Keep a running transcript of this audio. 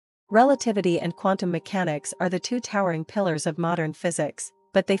Relativity and quantum mechanics are the two towering pillars of modern physics,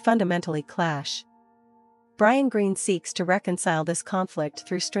 but they fundamentally clash. Brian Greene seeks to reconcile this conflict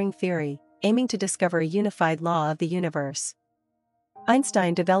through string theory, aiming to discover a unified law of the universe.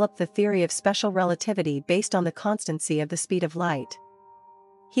 Einstein developed the theory of special relativity based on the constancy of the speed of light.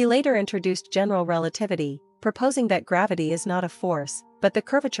 He later introduced general relativity, proposing that gravity is not a force, but the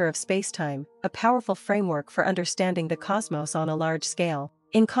curvature of spacetime, a powerful framework for understanding the cosmos on a large scale.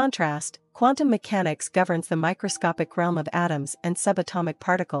 In contrast, quantum mechanics governs the microscopic realm of atoms and subatomic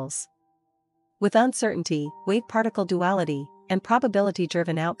particles. With uncertainty, wave-particle duality, and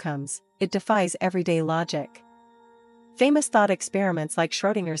probability-driven outcomes, it defies everyday logic. Famous thought experiments like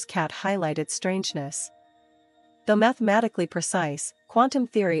Schrödinger's cat highlight its strangeness. Though mathematically precise, quantum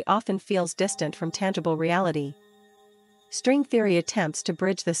theory often feels distant from tangible reality. String theory attempts to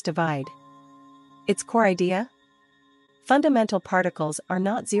bridge this divide. Its core idea? Fundamental particles are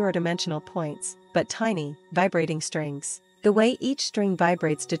not zero-dimensional points, but tiny, vibrating strings. The way each string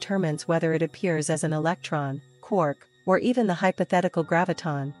vibrates determines whether it appears as an electron, quark, or even the hypothetical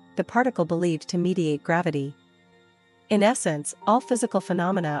graviton, the particle believed to mediate gravity. In essence, all physical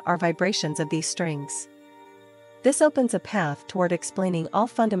phenomena are vibrations of these strings. This opens a path toward explaining all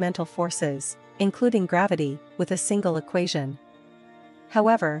fundamental forces, including gravity, with a single equation.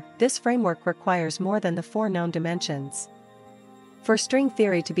 However, this framework requires more than the four known dimensions. For string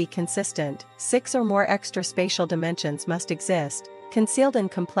theory to be consistent, 6 or more extra spatial dimensions must exist, concealed in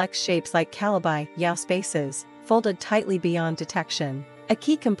complex shapes like Calabi-Yau spaces, folded tightly beyond detection. A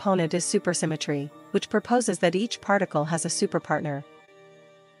key component is supersymmetry, which proposes that each particle has a superpartner.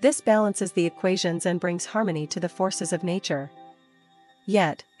 This balances the equations and brings harmony to the forces of nature.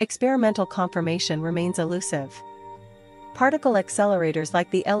 Yet, experimental confirmation remains elusive. Particle accelerators like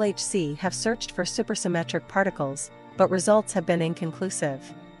the LHC have searched for supersymmetric particles, but results have been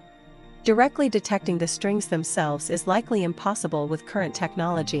inconclusive. Directly detecting the strings themselves is likely impossible with current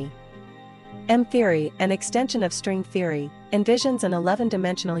technology. M-theory, an extension of string theory, envisions an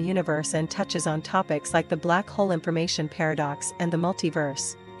 11-dimensional universe and touches on topics like the black hole information paradox and the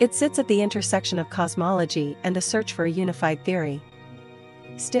multiverse. It sits at the intersection of cosmology and the search for a unified theory.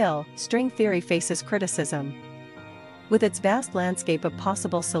 Still, string theory faces criticism. With its vast landscape of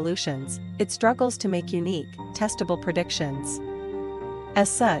possible solutions, it struggles to make unique, testable predictions. As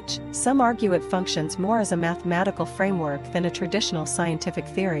such, some argue it functions more as a mathematical framework than a traditional scientific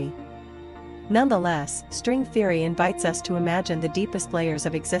theory. Nonetheless, string theory invites us to imagine the deepest layers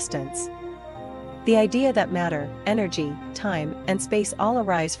of existence. The idea that matter, energy, time, and space all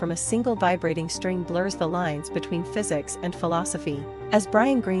arise from a single vibrating string blurs the lines between physics and philosophy. As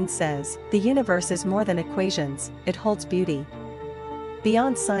Brian Greene says, the universe is more than equations, it holds beauty.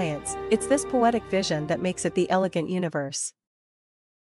 Beyond science, it's this poetic vision that makes it the elegant universe.